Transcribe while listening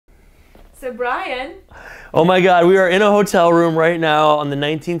So Brian. Oh my God, we are in a hotel room right now on the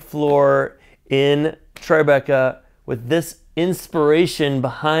 19th floor in Tribeca with this inspiration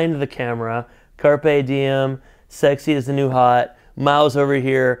behind the camera. Carpe diem, sexy is the new hot, Miles over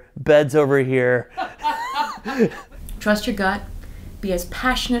here, Bed's over here. Trust your gut. Be as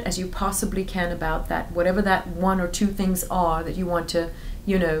passionate as you possibly can about that, whatever that one or two things are that you want to,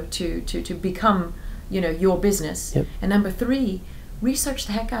 you know, to become, you know, your business. Yep. And number 3, research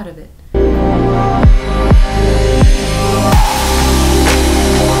the heck out of it.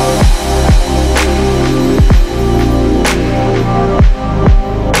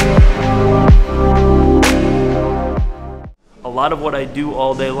 A lot of what I do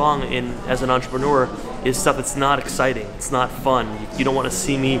all day long as an entrepreneur is stuff that's not exciting, it's not fun. You don't want to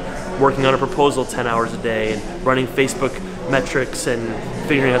see me working on a proposal 10 hours a day and running Facebook metrics and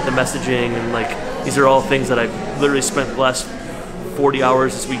figuring out the messaging, and like, these are all things that I've literally spent the last 40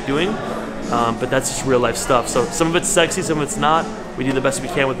 hours this week doing, but that's just real life stuff. So some of it's sexy, some of it's not. We do the best we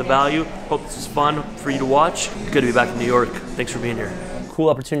can with the value. Hope this is fun for you to watch. Good to be back in New York. Thanks for being here. Cool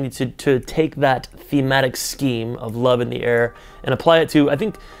opportunity to take that thematic scheme of love in the air and apply it to, I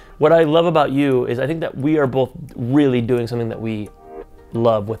think what I love about you is I think that we are both really doing something that we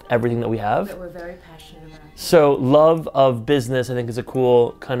love with everything that we have. That we're very passionate about. So love of business, I think, is a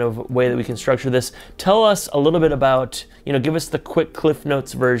cool kind of way that we can structure this. Tell us a little bit about, you know, give us the quick Cliff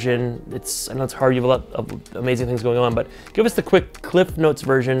Notes version. I know it's hard, you have a lot of amazing things going on, but give us the quick Cliff Notes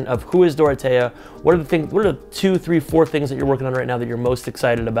version of who is Dorothea. What are the 2, 3, 4 things that you're working on right now that you're most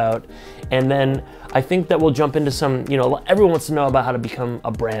excited about? And then I think that we'll jump into some, you know, everyone wants to know about how to become a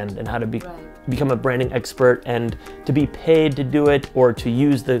brand and how to become a branding expert and to be paid to do it or to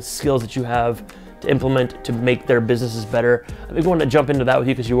use the skills that you have to implement to make their businesses better. I think we want to jump into that with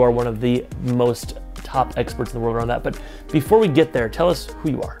you because you are one of the most top experts in the world around that. But before we get there, tell us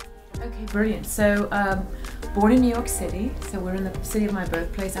who you are. Okay, brilliant. So, born in New York City, so we're in the city of my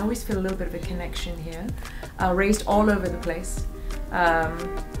birthplace. I always feel a little bit of a connection here. Raised all over the place.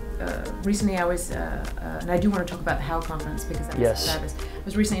 Recently I was, and I do want to talk about the How Conference because that was fabulous. I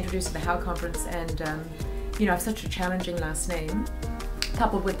was recently introduced to the How Conference, and you know, I have such a challenging last name,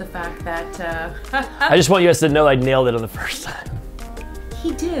 coupled with the fact that... I just want you guys to know I nailed it on the first time.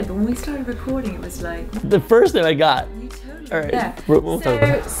 He did, but when we started recording, it was like... The first time I got. You totally... All right. Yeah. We'll talk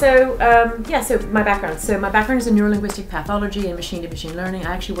about it. So my background. So my background is in neurolinguistic pathology and machine-to-machine learning.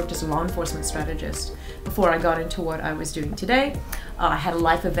 I actually worked as a law enforcement strategist before I got into what I was doing today. I had a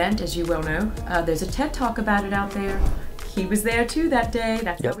life event, as you well know. There's a TED Talk about it out there. He was there too that day.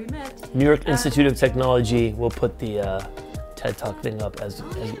 That's how we met. New York Institute of Technology will put the TED Talk thing up as...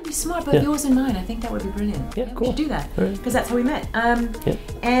 That'd be smart, but yours and mine. I think that would be brilliant. Yeah, cool. We should do that, Right. because that's how we met.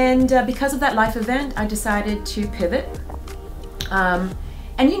 And because of that life event, I decided to pivot. And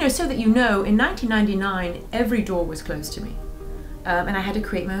you know, so that you know, in 1999, every door was closed to me. And I had to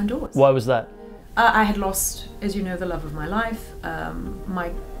create my own doors. Why was that? I had lost, as you know, the love of my life,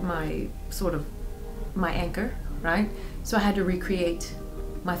 my anchor, right? So I had to recreate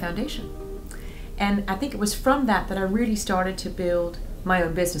my foundation. And I think it was from that I really started to build my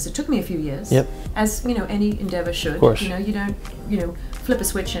own business. It took me a few years, as you know, any endeavor should. Of course. You know, you don't, you know, flip a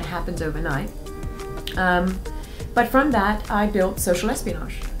switch and it happens overnight. But from that, I built social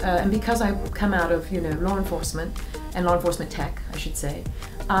espionage. And because I come out of, you know, law enforcement and law enforcement tech, I should say,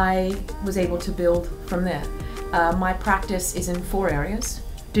 I was able to build from there. My practice is in 4 areas: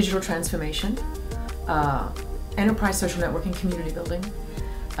 digital transformation, enterprise social networking, community building,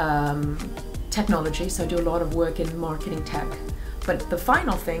 technology, so I do a lot of work in marketing tech. But the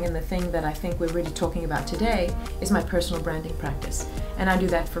final thing, and the thing that I think we're really talking about today, is my personal branding practice. And I do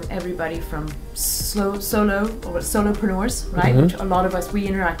that from everybody from solopreneurs, right? Which a lot of us, we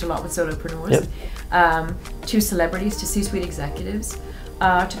interact a lot with solopreneurs, to celebrities, to C-suite executives,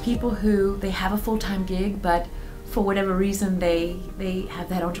 to people who, they have a full-time gig, but for whatever reason, they have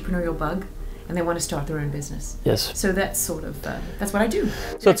that entrepreneurial bug, and they want to start their own business. Yes. So that's sort of, that's what I do.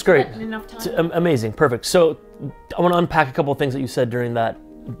 So it's great. Enough time? Amazing, perfect. So I want to unpack a couple of things that you said during that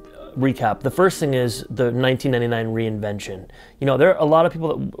recap. The first thing is the 1999 reinvention. You know, there are a lot of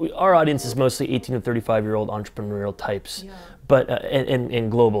people that, our audience is mostly 18 to 35-year-old entrepreneurial types, but and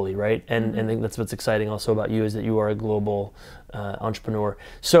globally, right? And I think that's what's exciting also about you is that you are a global entrepreneur.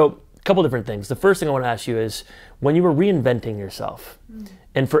 So a couple different things. The first thing I want to ask you is, when you were reinventing yourself,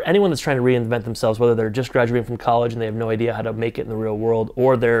 and for anyone that's trying to reinvent themselves, whether they're just graduating from college and they have no idea how to make it in the real world,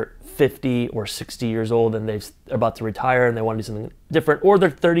 or they're 50 or 60 years old and they're about to retire and they want to do something different, or they're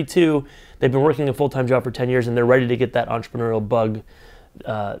 32, they've been working a full-time job for 10 years and they're ready to get that entrepreneurial bug,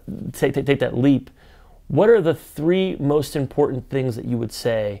 take that leap. What are the 3 most important things that you would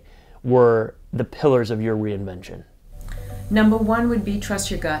say, were the pillars of your reinvention? Number one would be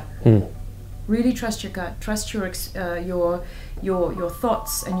trust your gut. Really trust your gut. Trust your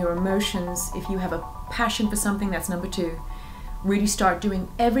thoughts and your emotions. If you have a passion for something, that's number two. Really start doing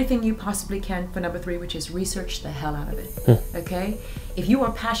everything you possibly can for number three, which is research the hell out of it. Okay? If you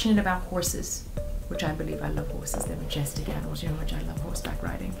are passionate about horses, which I believe, I love horses, they're majestic animals, you know how much I love horseback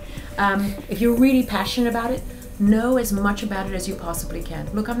riding. If you're really passionate about it, know as much about it as you possibly can.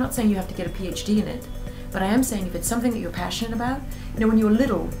 Look, I'm not saying you have to get a PhD in it, but I am saying if it's something that you're passionate about, you know, when you're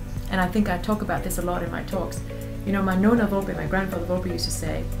little, and I think I talk about this a lot in my talks, you know, my Nonna Volpe, my grandfather Volpe used to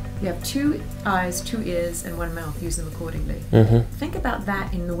say, you have 2 eyes, 2 ears, and 1 mouth, use them accordingly. Think about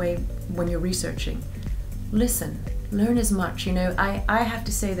that in the way when you're researching. Listen, learn as much, you know. I have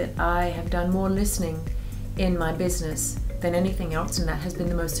to say that I have done more listening in my business than anything else, and that has been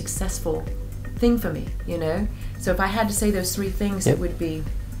the most successful thing for me, you know. So if I had to say those 3 things, it would be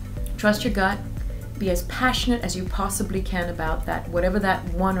trust your gut, be as passionate as you possibly can about that, whatever that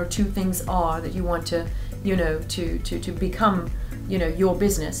 1 or 2 things are that you want to, you know, to become, you know, your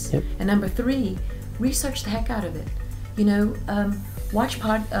business. And number 3, research the heck out of it. You know, watch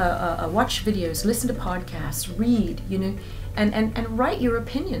videos, listen to podcasts, read, you know, and write your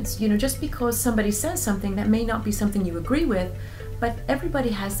opinions. You know, just because somebody says something, that may not be something you agree with, but everybody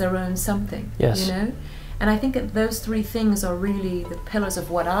has their own something, you know? And I think that those 3 things are really the pillars of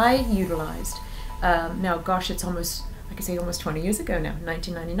what I utilized. Now, gosh, it's almost, I could say almost 20 years ago now,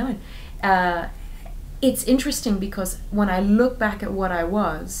 1999. It's interesting because when I look back at what I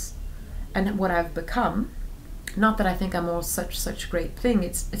was and what I've become, not that I think I'm all such great thing,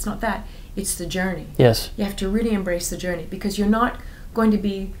 it's not that, it's the journey. Yes. You have to really embrace the journey, because you're not going to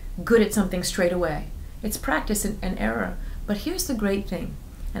be good at something straight away. It's practice and error. But here's the great thing,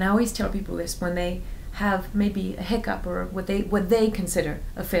 and I always tell people this when they have maybe a hiccup or what they consider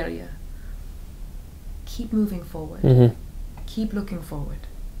a failure. Keep moving forward. Keep looking forward,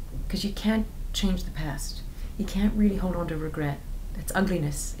 because you can't change the past. You can't really hold on to regret. It's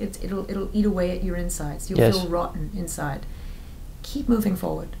ugliness. It'll eat away at your insides. You'll feel rotten inside. Keep moving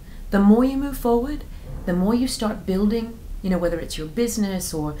forward. The more you move forward, the more you start building, you know, whether it's your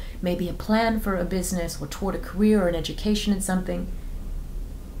business or maybe a plan for a business or toward a career or an education in something,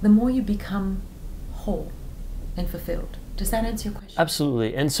 the more you become whole and fulfilled. Does that answer your question?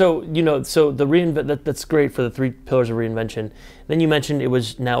 Absolutely. And so, you know, so the that's great for the 3 pillars of reinvention. Then you mentioned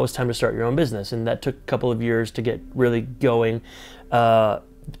now it was time to start your own business, and that took a couple of years to get really going.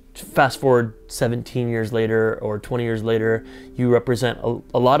 Fast forward 17 years later or 20 years later, you represent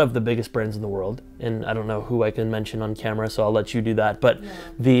a lot of the biggest brands in the world, and I don't know who I can mention on camera, so I'll let you do that. But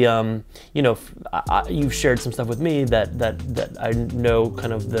the you know, you've shared some stuff with me that I know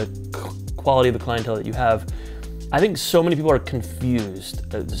kind of the quality of the clientele that you have. I think so many people are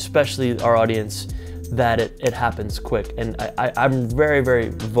confused, especially our audience, that it happens quick. And I'm very,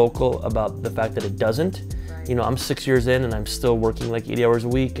 very vocal about the fact that it doesn't. You know, I'm 6 years in and I'm still working like 80 hours a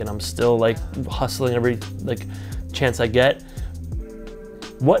week, and I'm still like hustling every like chance I get.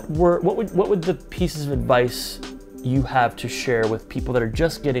 What would the pieces of advice you have to share with people that are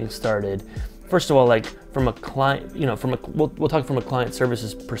just getting started? First of all, like from a client, you know, we'll talk from a client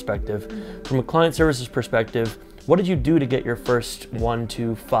services perspective. From a client services perspective, what did you do to get your first 1,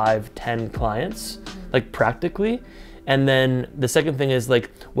 2, 5, 10 clients, like practically? And then the second thing is,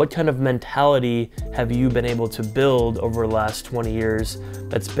 like, what kind of mentality have you been able to build over the last 20 years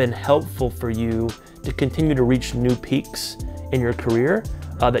that's been helpful for you to continue to reach new peaks in your career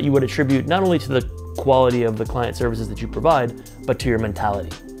that you would attribute not only to the quality of the client services that you provide, but to your mentality?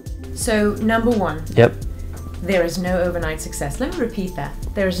 So number 1, there is no overnight success. Let me repeat that.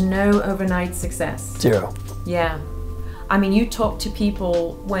 There is no overnight success. 0. Yeah. I mean, you talk to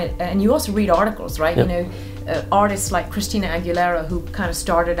people and you also read articles, right? You know, artists like Christina Aguilera, who kind of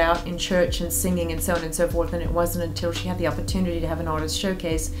started out in church and singing and so on and so forth, and it wasn't until she had the opportunity to have an artist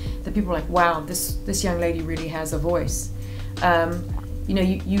showcase that people were like, wow, this young lady really has a voice. You know,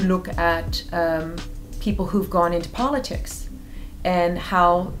 you look at people who've gone into politics and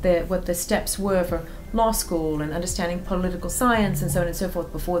what the steps were for law school and understanding political science and so on and so forth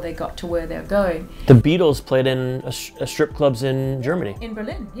before they got to where they're going. The Beatles played in strip clubs in Germany. In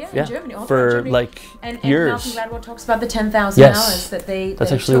Berlin, in Germany. All for Germany. Like and years. And Malcolm Gladwell talks about the 10,000 hours that they took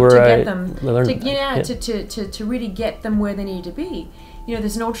to get them, to really get them where they need to be. You know,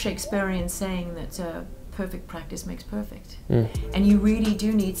 there's an old Shakespearean saying that perfect practice makes perfect. And you really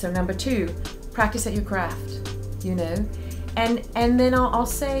do need, so number 2, practice at your craft, you know. And then I'll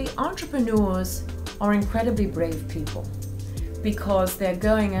say entrepreneurs are incredibly brave people, because they're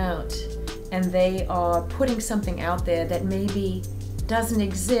going out and they are putting something out there that maybe doesn't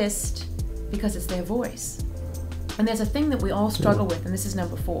exist because it's their voice. And there's a thing that we all struggle with, and this is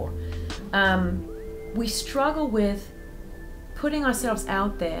number 4. We struggle with putting ourselves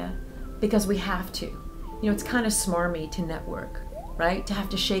out there because we have to. You know, it's kind of smarmy to network, right? To have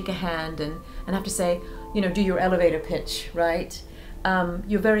to shake a hand and have to say, you know, do your elevator pitch, right?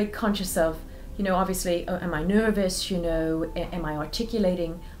 You're very conscious of, you know, obviously, am I nervous? You know, am I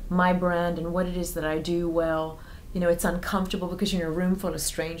articulating my brand and what it is that I do well? You know, it's uncomfortable because you're in a room full of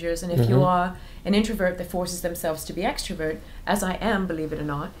strangers. And if you are an introvert that forces themselves to be extrovert, as I am, believe it or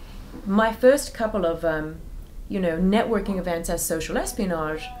not, my first couple of, you know, networking events as social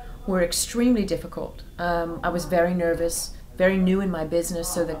espionage were extremely difficult. I was very nervous, very new in my business,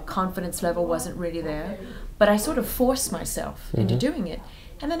 so the confidence level wasn't really there. But I sort of forced myself into doing it.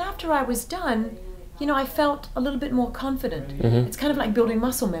 And then after I was done, you know, I felt a little bit more confident. It's kind of like building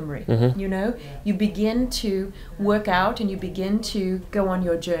muscle memory, you know? You begin to work out and you begin to go on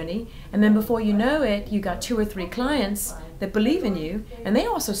your journey, and then before you know it, you got 2 or 3 clients that believe in you, and they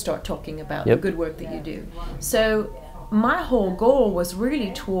also start talking about the good work that you do. So my whole goal was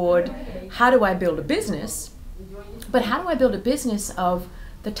really toward, how do I build a business? But how do I build a business of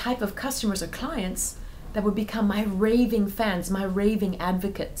the type of customers or clients that would become my raving fans, my raving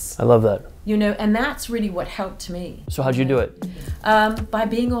advocates? I love that. You know, and that's really what helped me. So how'd you do it? By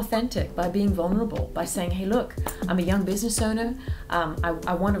being authentic, by being vulnerable, by saying, hey, look, I'm a young business owner.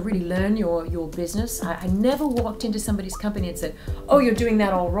 I want to really learn your business. I never walked into somebody's company and said, oh, you're doing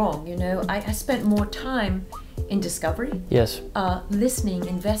that all wrong. You know, I spent more time in discovery. Yes. Listening,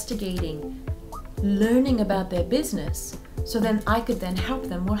 investigating, learning about their business. So then I could then help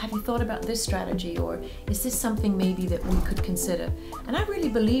them. Well, have you thought about this strategy? Or is this something maybe that we could consider? And I really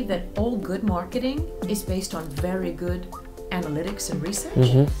believe that all good marketing is based on very good analytics and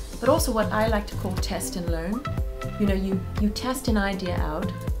research, but also what I like to call test and learn. You know, you test an idea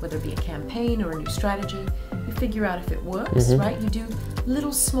out, whether it be a campaign or a new strategy, you figure out if it works, right? You do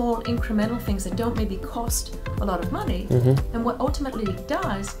little small incremental things that don't maybe cost a lot of money. And what ultimately it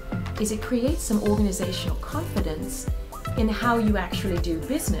does is it creates some organizational confidence in how you actually do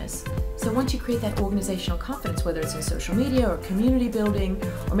business. So once you create that organizational confidence, whether it's in social media or community building,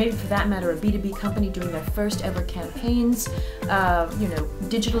 or maybe for that matter, a B2B company doing their first ever campaigns, you know,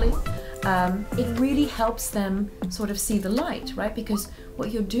 digitally, it really helps them sort of see the light, right? Because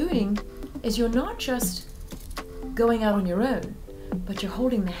what you're doing is you're not just going out on your own, but you're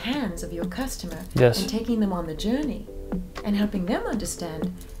holding the hands of your customer and taking them on the journey and helping them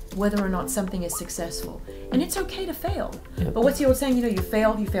understand whether or not something is successful. And it's okay to fail. But what's the old saying? You know, you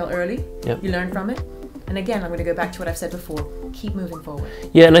fail early, you learn from it. And again, I'm going to go back to what I've said before, keep moving forward.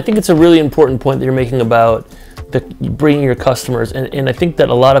 Yeah, and I think it's a really important point that you're making about bringing your customers. And I think that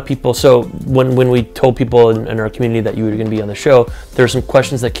a lot of people, so when we told people in our community that you were going to be on the show, there were some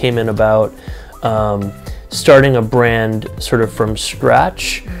questions that came in about starting a brand sort of from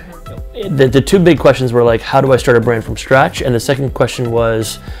scratch. The 2 big questions were like, how do I start a brand from scratch? And the second question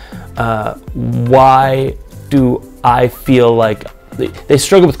was, why do I feel like they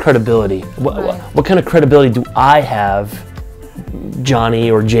struggle with credibility? What kind of credibility do I have, Johnny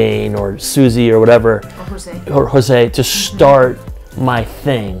or Jane or Susie or whatever, or Jose, to start my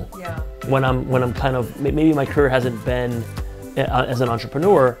thing when I'm kind of, maybe my career hasn't been as an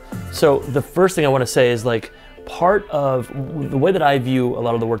entrepreneur? So the first thing I want to say is, like, part of the way that I view a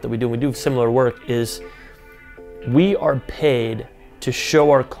lot of the work that we do similar work, is we are paid to show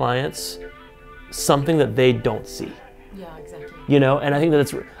our clients something that they don't see. Yeah, exactly. You know, and I think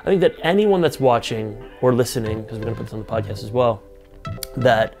that anyone that's watching or listening, because we're going to put this on the podcast as well,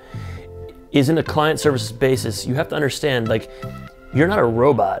 that is in a client services basis, you have to understand, like, you're not a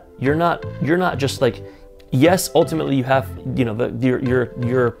robot. You're not just like, yes, ultimately you have, you know,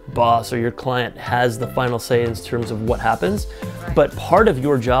 your boss or your client has the final say in terms of what happens, but part of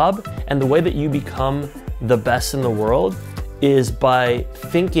your job and the way that you become the best in the world is by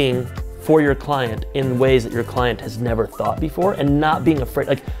thinking for your client in ways that your client has never thought before, and not being afraid.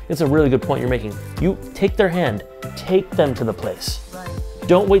 Like, it's a really good point you're making. You take their hand, take them to the place.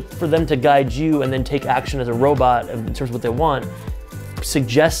 Don't wait for them to guide you and then take action as a robot in terms of what they want.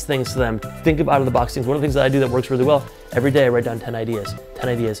 Suggest things to them. Think of out-of-the-box things. One of the things that I do that works really well, every day I write down 10 ideas, 10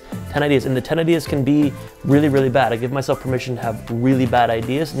 ideas, 10 ideas. And the 10 ideas can be really, really bad. I give myself permission to have really bad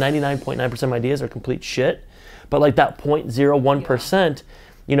ideas. 99.9% of my ideas are complete shit. But like that 0.01%,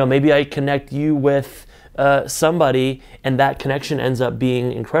 you know, maybe I connect you with somebody and that connection ends up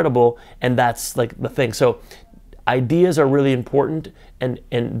being incredible, and that's like the thing. So ideas are really important, and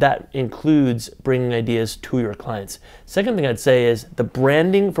that includes bringing ideas to your clients. Second thing I'd say is the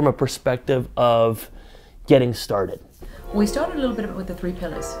branding from a perspective of getting started. We started a little bit with the 3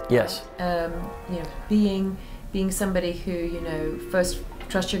 pillars. Yes. You know, being somebody who, you know, first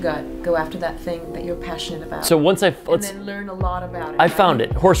trust your gut, go after that thing that you're passionate about. So once and then learn a lot about it. I found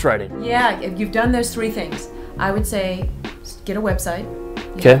it, horse riding. Yeah, if you've done those 3 things, I would say get a website.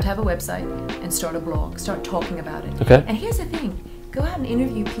 You have to have a website and start a blog. Start talking about it. Okay. And here's the thing: go out and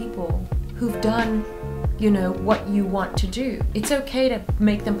interview people who've done, you know, what you want to do. It's okay to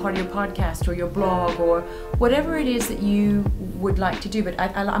make them part of your podcast or your blog or whatever it is that you would like to do. But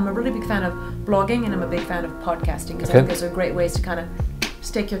I'm a really big fan of blogging, and I'm a big fan of podcasting, because I think those are great ways to kind of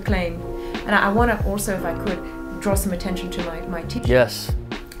stake your claim. And I want to also, if I could, draw some attention to my teacher. Yes.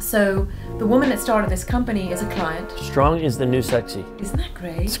 So the woman that started this company is a client. Strong is the new sexy. Isn't that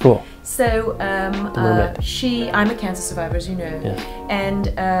great? It's cool. So I'm a cancer survivor, as you know,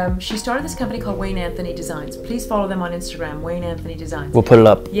 and she started this company called Wayne Anthony Designs. Please follow them on Instagram, Wayne Anthony Designs. We'll put it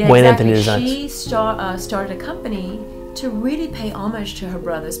up. Yeah, Wayne exactly. Anthony Designs. She started a company to really pay homage to her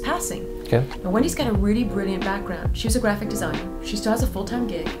brother's passing. Okay. Now, Wendy's got a really brilliant background. She was a graphic designer. She still has a full-time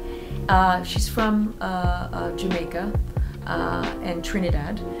gig. She's from Jamaica and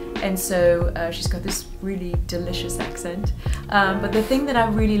Trinidad, and so she's got this really delicious accent. But the thing that I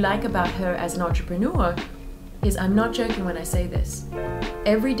really like about her as an entrepreneur is, I'm not joking when I say this,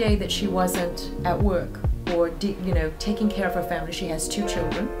 every day that she wasn't at work or you know, taking care of her family, she has 2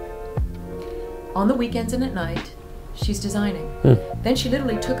 children. On the weekends and at night, she's designing. Then she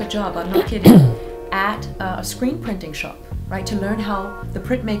literally took a job, I'm not kidding, at a screen printing shop, right, to learn how the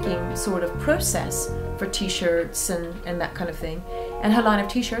printmaking sort of process for t-shirts and that kind of thing. And her line of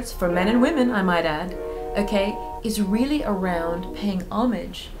t-shirts, for men and women, I might add, okay, is really around paying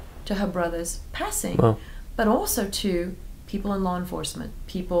homage to her brother's passing, but also to people in law enforcement,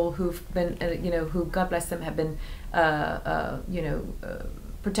 people who've been, you know, who, God bless them, have been, you know,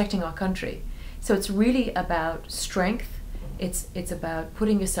 protecting our country. So it's really about strength. It's about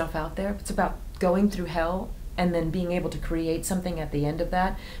putting yourself out there. It's about going through hell and then being able to create something at the end of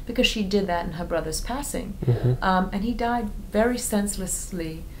that, because she did that in her brother's passing. And he died very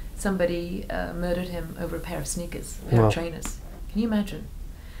senselessly. Somebody murdered him over a pair of sneakers, a pair of trainers. Can you imagine?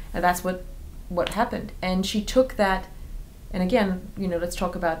 And that's what happened. And she took that, and again, you know, let's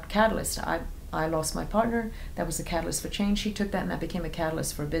talk about catalyst. I lost my partner. That was a catalyst for change. She took that, and that became a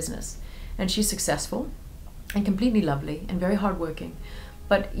catalyst for business. And she's successful and completely lovely and very hardworking.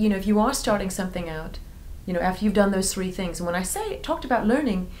 But, you know, if you are starting something out, you know, after you've done those 3 things, and when I talked about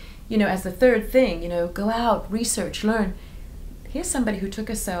learning, you know, as the 3rd thing, you know, go out, research, learn. Here's somebody who took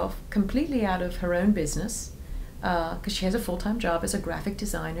herself completely out of her own business, because she has a full-time job as a graphic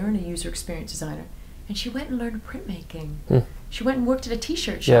designer and a user experience designer, and she went and learned printmaking. She went and worked at a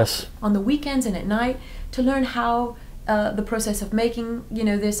t-shirt shop on the weekends and at night to learn how the process of making, you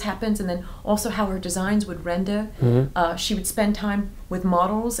know, this happens, and then also how her designs would render. She would spend time with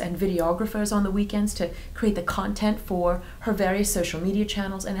models and videographers on the weekends to create the content for her various social media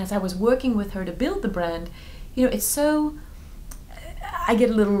channels. And as I was working with her to build the brand, you know, it's so, I get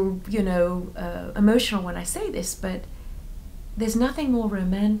a little, you know, emotional when I say this, but there's nothing more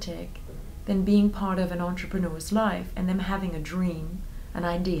romantic than being part of an entrepreneur's life and them having a dream, an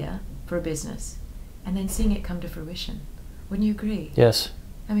idea for a business, and then seeing it come to fruition. Wouldn't you agree? Yes.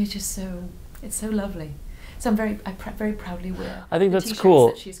 I mean, it's just so, it's so lovely. So I very proudly wear. I think that's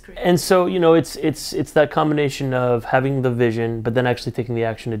cool. And so, you know, it's that combination of having the vision, but then actually taking the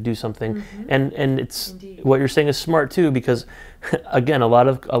action to do something. And it's what you're saying is smart too, because again, a lot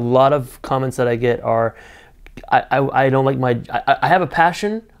of comments that I get are, I don't like I have a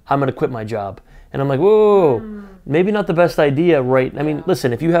passion, I'm going to quit my job. And I'm like, whoa, maybe not the best idea, right? I mean,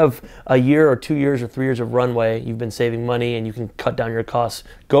 listen, if you have a year or 2 years or 3 years of runway, you've been saving money and you can cut down your costs,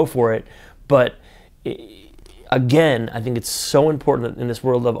 go for it. But again, I think it's so important in this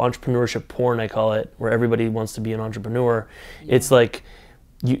world of entrepreneurship porn, I call it, where everybody wants to be an entrepreneur. It's like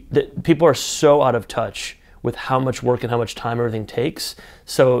people are so out of touch with how much work and how much time everything takes.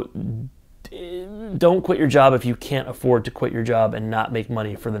 So don't quit your job if you can't afford to quit your job and not make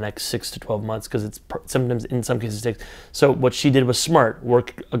money for the next 6 to 12 months, because it's sometimes, in some cases, it takes. So what she did was smart.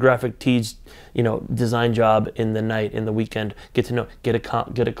 Work a graphic tees, you know, design job in the night, in the weekend. Get to know, get a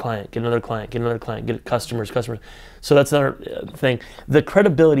client, get another client, get another client, get customers. So that's another thing. The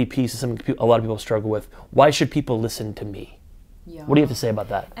credibility piece is something a lot of people struggle with. Why should people listen to me? Yeah. What do you have to say about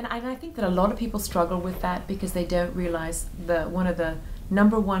that? And I think that a lot of people struggle with that because they don't realize one of the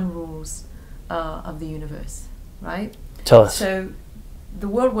 #1 rules of the universe, right? Tell us. So the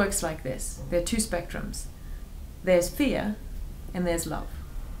world works like this. There are 2 spectrums. There's fear and there's love.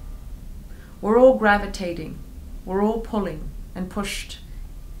 We're all gravitating, we're all pulling and pushed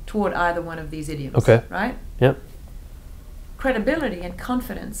toward either one of these idioms, okay. right? Yep. credibility and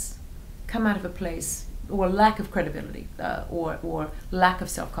confidence come out of a place, or lack of credibility, or lack of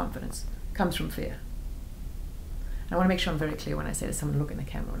self-confidence comes from fear. I want to make sure I'm very clear when I say to someone, look in the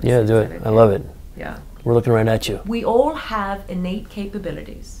camera. Yeah, do it. Okay? I love it. Yeah. We're looking right at you. We all have innate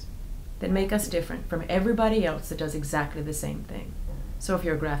capabilities that make us different from everybody else that does exactly the same thing. So if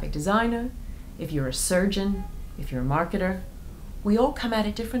you're a graphic designer, if you're a surgeon, if you're a marketer, we all come at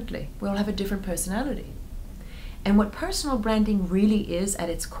it differently. We all have a different personality. And what personal branding really is at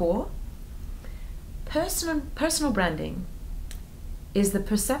its core, personal branding is the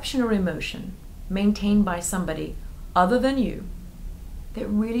perception or emotion maintained by somebody other than you that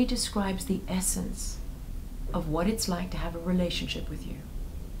really describes the essence of what it's like to have a relationship with you.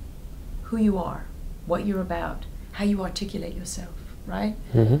 Who you are, what you're about, how you articulate yourself, right?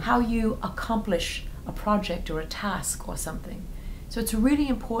 Mm-hmm. How you accomplish a project or a task or something. So it's really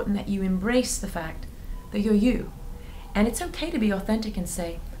important that you embrace the fact that you're you. And it's okay to be authentic and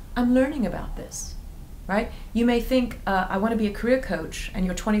say, I'm learning about this, right? You may think, I want to be a career coach, and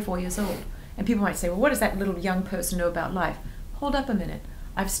you're 24 years old. And people might say, well, what does that little young person know about life? Hold up a minute.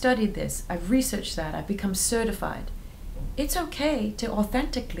 I've studied this, I've researched that, I've become certified. It's okay to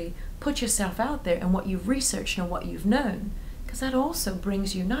authentically put yourself out there and what you've researched and what you've known, because that also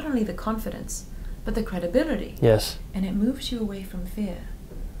brings you not only the confidence, but the credibility. Yes. And it moves you away from fear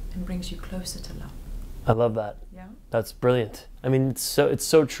and brings you closer to love. I love that. Yeah. That's brilliant. I mean, it's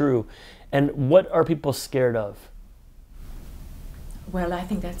so true. And what are people scared of? Well, I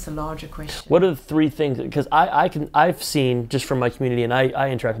think that's a larger question. What are the three things? Because I've seen, just from my community, and I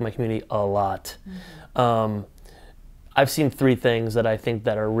interact with my community a lot. Mm-hmm. I've seen three things that I think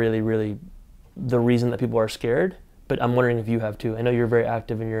that are really, really the reason that people are scared. But I'm wondering if you have too. I know you're very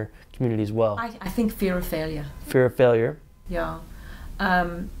active in your community as well. I think fear of failure. Fear of failure. Yeah,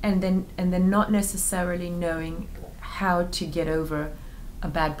 and then not necessarily knowing how to get over a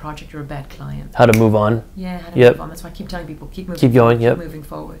bad project or a bad client. How to move on. Yeah, how to move on. That's why I keep telling people, keep moving. Keep going. Keep moving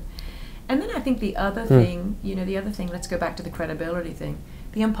forward. And then I think the other thing, let's go back to the credibility thing,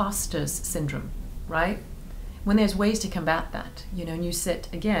 the imposter's syndrome, right? When there's ways to combat that, and you sit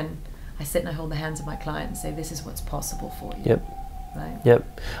again. I sit and I hold the hands of my client and say, this is what's possible for you. Yep. Right?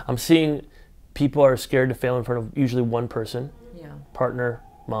 Yep. I'm seeing people are scared to fail in front of usually one person. Yeah. Partner,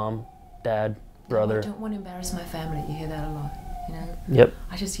 mom, dad, brother. I don't want to embarrass my family. You hear that a lot, Yep.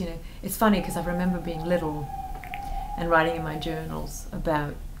 I just, it's funny because I remember being little and writing in my journals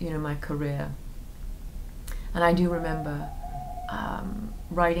about, my career. And I do remember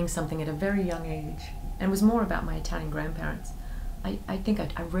writing something at a very young age. And it was more about my Italian grandparents. I think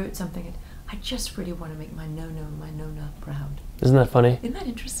I wrote something. I just really want to make my nonna and my nonna proud. Isn't that funny? Isn't that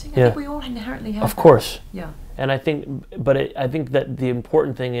interesting? Yeah. I think we all inherently have. Of course. Yeah. And I think, I think that the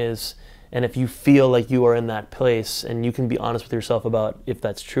important thing is, and if you feel like you are in that place, and you can be honest with yourself about if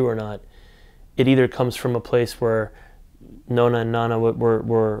that's true or not, it either comes from a place where Nonna and Nana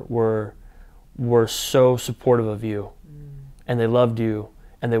were so supportive of you, and they loved you,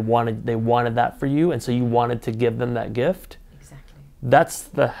 and they wanted that for you, and so you wanted to give them that gift. That's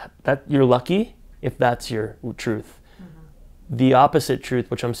you're lucky if that's your truth. Mm-hmm. The opposite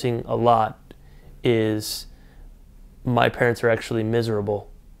truth, which I'm seeing a lot, is my parents are actually miserable,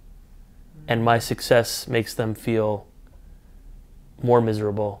 and my success makes them feel more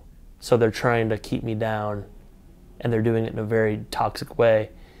miserable. So they're trying to keep me down, and they're doing it in a very toxic way,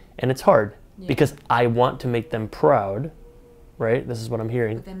 and it's hard because I want to make them proud, right? This is what I'm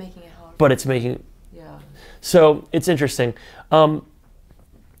hearing. But they're making it hard. But it's making. Yeah. So it's interesting.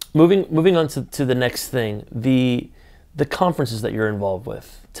 Moving on to the next thing, the conferences that you're involved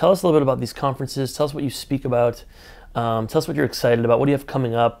with. Tell us a little bit about these conferences. Tell us what you speak about. Tell us what you're excited about. What do you have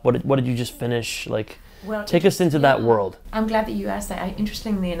coming up? What did you just finish? Take us into that world. I'm glad that you asked that.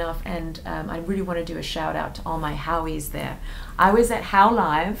 Interestingly enough, and I really want to do a shout out to all my Howies there. I was at How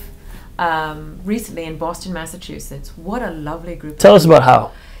Live recently in Boston, Massachusetts. What a lovely group. Tell us about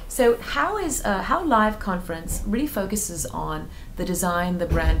How. So How Live conference really focuses on the design, the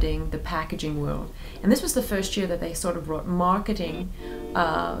branding, the packaging world. And this was the first year that they sort of brought marketing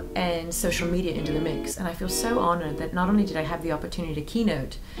and social media into the mix. And I feel so honored that not only did I have the opportunity to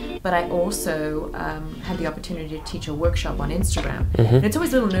keynote, but I also had the opportunity to teach a workshop on Instagram. Mm-hmm. And it's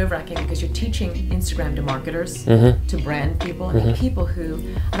always a little nerve-wracking because you're teaching Instagram to marketers, to brand people, and people who,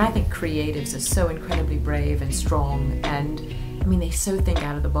 and I think creatives are so incredibly brave and strong, and I mean, they so think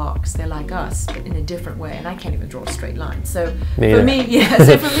out of the box. They're like us, but in a different way. And I can't even draw a straight line. So for me,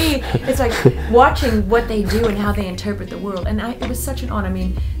 it's like watching what they do and how they interpret the world. And it was such an honor. I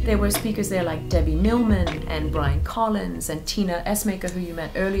mean, there were speakers there like Debbie Millman and Brian Collins and Tina Essmaker, who you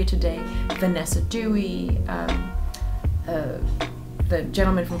met earlier today, Vanessa Dewey, the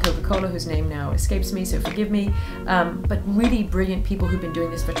gentleman from Coca-Cola, whose name now escapes me, so forgive me, but really brilliant people who've been doing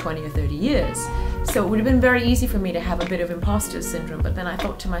this for 20 or 30 years. So it would have been very easy for me to have a bit of imposter syndrome, but then I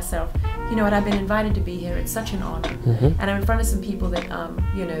thought to myself, you know what, I've been invited to be here, it's such an honor. And I'm in front of some people that,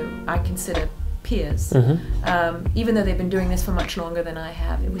 you know, I consider peers. Even though they've been doing this for much longer than I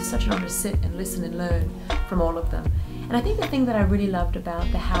have, it was such an honor to sit and listen and learn from all of them. And I think the thing that I really loved about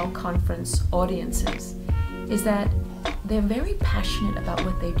the How Conference audiences is that they're very passionate about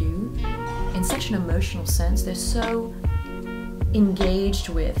what they do in such an emotional sense. They're so engaged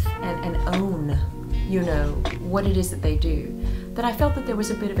with and own, you know, what it is that they do, that I felt that there was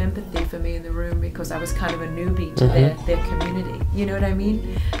a bit of empathy for me in the room, because I was kind of a newbie to their community, you know what I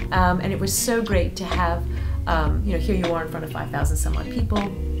mean? And it was so great to have, you know, here you are in front of 5,000 some odd people,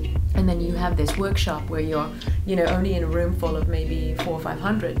 and then you have this workshop where you're, you know, only in a room full of maybe 400 or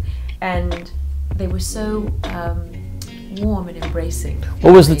 500, and they were so warm and embracing.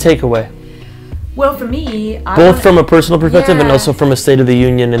 What was the takeaway? Well, for me, both from a personal perspective and also from a State of the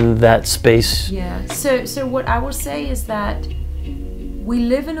Union in that space. Yeah. So what I will say is that we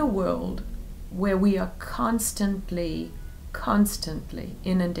live in a world where we are constantly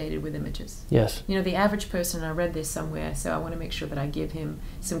inundated with images. Yes. You know, the average person, I read this somewhere, so I want to make sure that I give him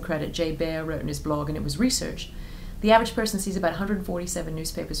some credit. Jay Baer wrote in his blog, and it was research. The average person sees about 147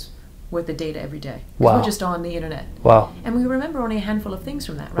 newspapers worth of data every day. Wow. We're just on the internet. Wow. And we remember only a handful of things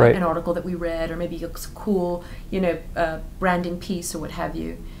from that, right? An article that we read, or maybe a cool, you know, branding piece or what have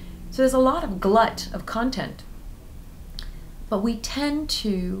you. So there's a lot of glut of content. But we tend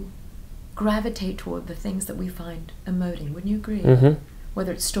to gravitate toward the things that we find emoting. Wouldn't you agree?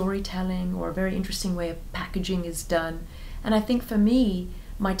 Whether it's storytelling or a very interesting way of packaging is done. And I think for me,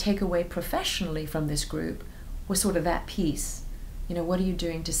 my takeaway professionally from this group was sort of that piece. You know, what are you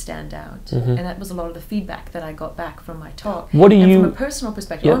doing to stand out? And that was a lot of the feedback that I got back from my talk. What do you... From a personal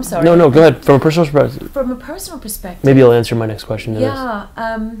perspective... Yeah. Oh, I'm sorry. No, go ahead. From a personal perspective. From a personal perspective... Maybe you'll answer my next question. Yeah.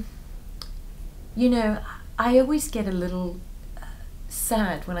 You know, I always get a little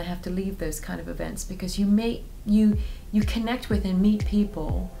sad when I have to leave those kind of events, because you connect with and meet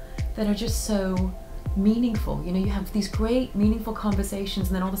people that are just so meaningful. You know, you have these great meaningful conversations,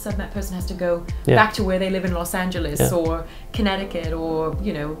 and then all of a sudden that person has to go back to where they live in Los Angeles or Connecticut or,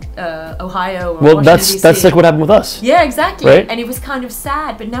 you know, Ohio or Washington, DC. That's like what happened with us. Yeah, exactly. Right? And it was kind of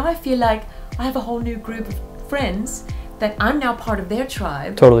sad, but now I feel like I have a whole new group of friends that I'm now part of their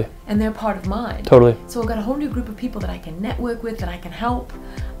tribe. Totally. And they're part of mine. Totally. So I've got a whole new group of people that I can network with, that I can help.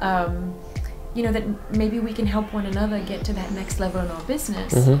 You know, that maybe we can help one another get to that next level in our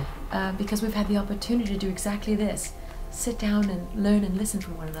business, because we've had the opportunity to do exactly this: sit down and learn and listen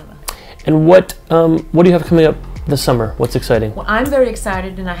from one another. And what do you have coming up this summer? What's exciting? Well, I'm very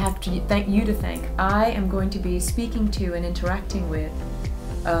excited, and I have to thank you to thank. I am going to be speaking to and interacting with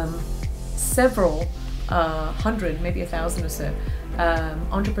several hundred, maybe 1,000 or so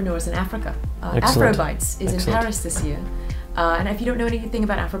entrepreneurs in Africa. Afrobytes is in Paris this year. And if you don't know anything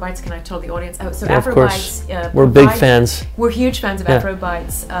about Afrobytes, can I tell the audience? Oh, so Afrobytes, we're big fans. We're huge fans of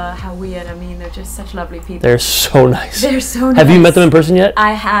Afrobytes. Hawi and Amin, they're just such lovely people. They're so nice. They're so nice. Have you met them in person yet?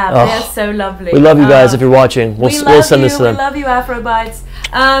 I have. Oh, they're so lovely. We love you guys. If you're watching, we'll send this to them. We love you, Afrobytes.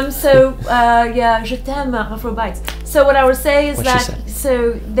 Yeah, je t'aime, Afrobytes. So what I would say is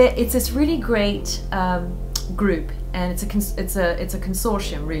it's this really great group, and it's a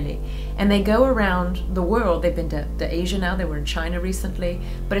consortium really, and they go around the world. They've been to Asia now. They were in China recently,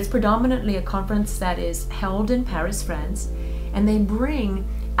 but it's predominantly a conference that is held in Paris, France, and they bring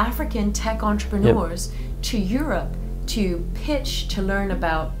African tech entrepreneurs to Europe to pitch, to learn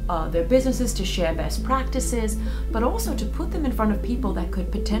about their businesses, to share best practices, but also to put them in front of people that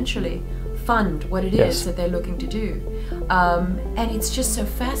could potentially fund what it is that they're looking to do. And it's just so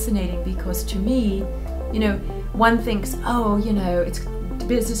fascinating, because to me, you know, one thinks, oh, you know, the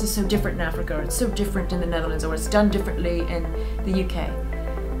business is so different in Africa, or it's so different in the Netherlands, or it's done differently in the UK.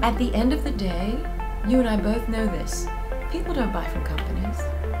 At the end of the day, you and I both know this. People don't buy from companies.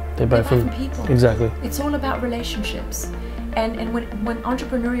 They buy from people. Exactly. It's all about relationships. And when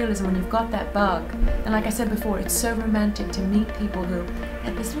entrepreneurialism, when you've got that bug, and like I said before, it's so romantic to meet people who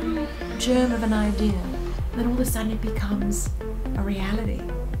have this little germ of an idea, and then all of a sudden it becomes a reality.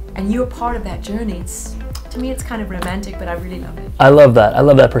 And you're part of that journey. To me, it's kind of romantic, but I really love it. I love that. I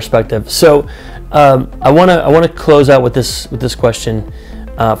love that perspective. So I want to close out with this question.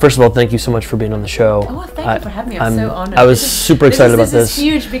 First of all, thank you so much for being on the show. Oh, well, thank you for having me. I'm so honored. I was super excited about this. This is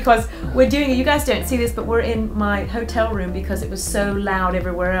huge because we're doing it. You guys don't see this, but we're in my hotel room because it was so loud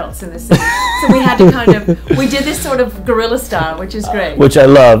everywhere else in the city. So we had to we did this sort of guerrilla style, which is great. Which I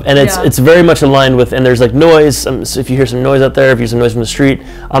love. And it's very much aligned with, and there's like noise. So if you hear some noise out there, if you hear some noise from the street,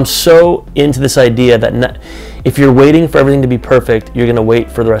 I'm so into this idea that if you're waiting for everything to be perfect, you're going to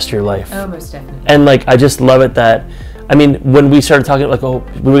wait for the rest of your life. Oh, most definitely. And like, I just love it that, I mean, when we started talking, like, oh,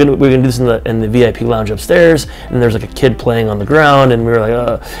 we were gonna do this in the VIP lounge upstairs, and there's like a kid playing on the ground, and we were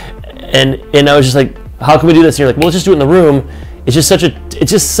like, and I was just like, how can we do this? And you're like, well, let's just do it in the room. It's just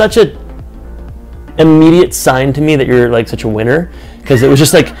such a immediate sign to me that you're like such a winner, because it was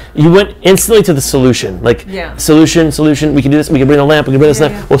just like you went instantly to the solution, like solution. We can do this. We can bring a lamp. We can bring this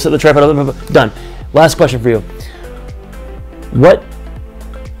lamp. We'll set the tripod up. Done. Last question for you. What?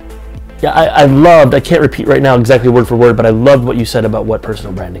 Yeah, I can't repeat right now exactly word for word, but I loved what you said about what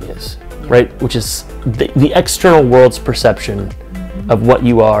personal branding is, right? Which is the external world's perception of what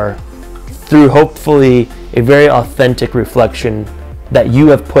you are through hopefully a very authentic reflection that you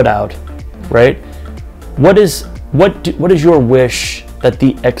have put out, right? What is your wish that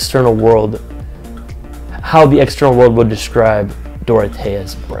the external world, how the external world would describe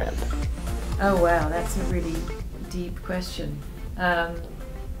Dorothea's brand? Oh, wow, that's a really deep question.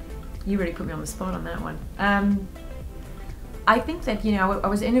 You really put me on the spot on that one. I think that, I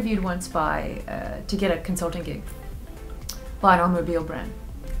was interviewed once to get a consulting gig by an automobile brand.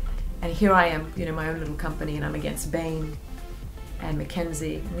 And here I am, my own little company, and I'm against Bain and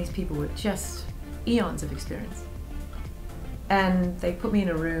McKinsey, and these people were just eons of experience. And they put me in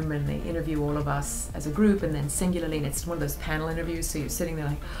a room and they interview all of us as a group and then singularly, and it's one of those panel interviews, so you're sitting there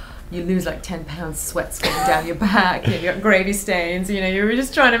like, you lose like 10 pounds, sweat's going down your back, you got gravy stains, you were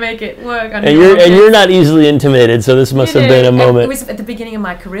just trying to make it work. And you're not easily intimidated, so this must have been a moment. It was at the beginning of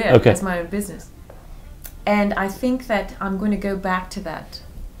my career as my own business. And I think that I'm going to go back to that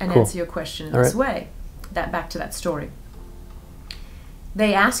and answer your question in this way, back to that story.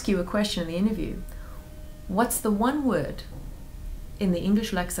 They ask you a question in the interview, what's the one word in the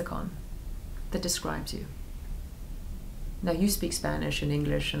English lexicon that describes you? Now, you speak Spanish and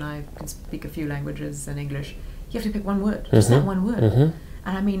English, and I can speak a few languages and English. You have to pick one word, just that one word. And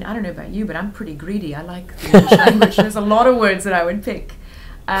I mean, I don't know about you, but I'm pretty greedy. I like the English language. There's a lot of words that I would pick.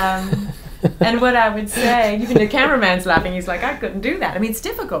 And what I would say, even the cameraman's laughing, he's like, I couldn't do that. I mean, it's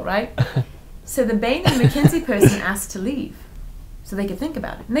difficult, right? So the Bain and McKinsey person asked to leave so they could think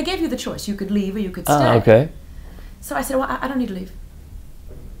about it. And they gave you the choice. You could leave or you could stay. Okay. So I said, well, I don't need to leave.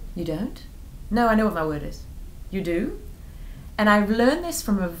 You don't? No, I know what my word is. You do? And I've learned this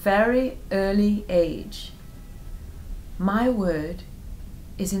from a very early age. My word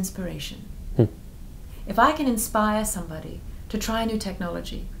is inspiration. If I can inspire somebody to try a new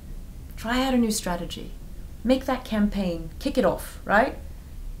technology, try out a new strategy, make that campaign, kick it off, right?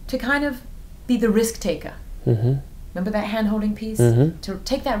 To kind of be the risk taker. Remember that hand-holding piece? To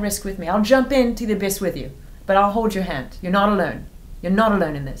take that risk with me. I'll jump into the abyss with you, but I'll hold your hand. You're not alone. You're not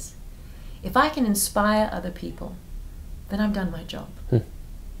alone in this. If I can inspire other people, then I've done my job.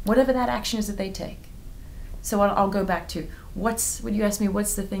 Whatever that action is that they take. So I'll go back to, when you ask me,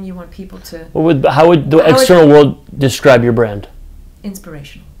 what's the thing you want people to... How would the external world describe your brand?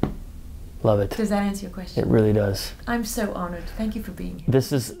 Inspirational. Love it. Does that answer your question? It really does. I'm so honored. Thank you for being here.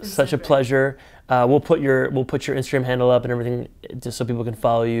 This is such a pleasure. We'll put your Instagram handle up and everything just so people can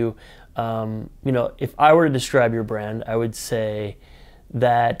follow you. If I were to describe your brand, I would say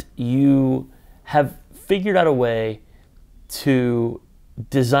that you have figured out a way to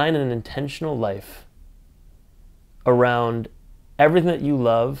design an intentional life around everything that you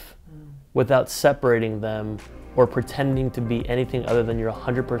love without separating them or pretending to be anything other than your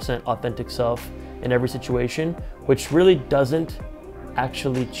 100% authentic self in every situation, which really doesn't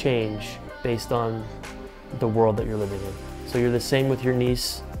actually change based on the world that you're living in. So you're the same with your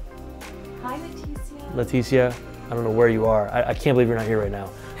niece. Hi, Leticia. Leticia, I don't know where you are. I can't believe you're not here right now.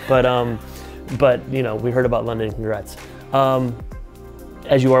 But we heard about London, congrats.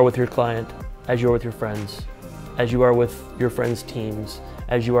 As you are with your client, as you are with your friends, as you are with your friends' teams,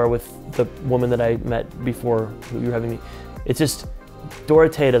 as you are with the woman that I met before who you're having me. It's just,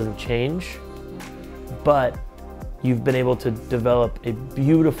 Dorothea doesn't change, but you've been able to develop a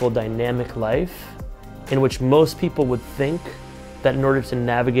beautiful dynamic life in which most people would think that in order to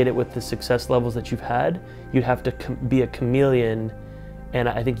navigate it with the success levels that you've had, you'd have to be a chameleon. And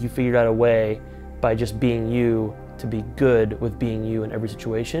I think you figured out a way by just being you to be good with being you in every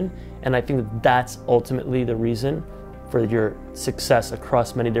situation. And I think that that's ultimately the reason for your success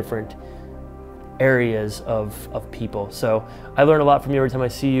across many different areas of people. So I learn a lot from you every time I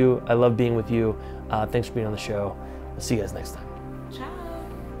see you. I love being with you. Thanks for being on the show. I'll see you guys next time. Ciao.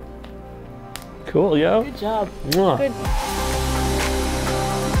 Cool, yo. Good job. Mwah. Good.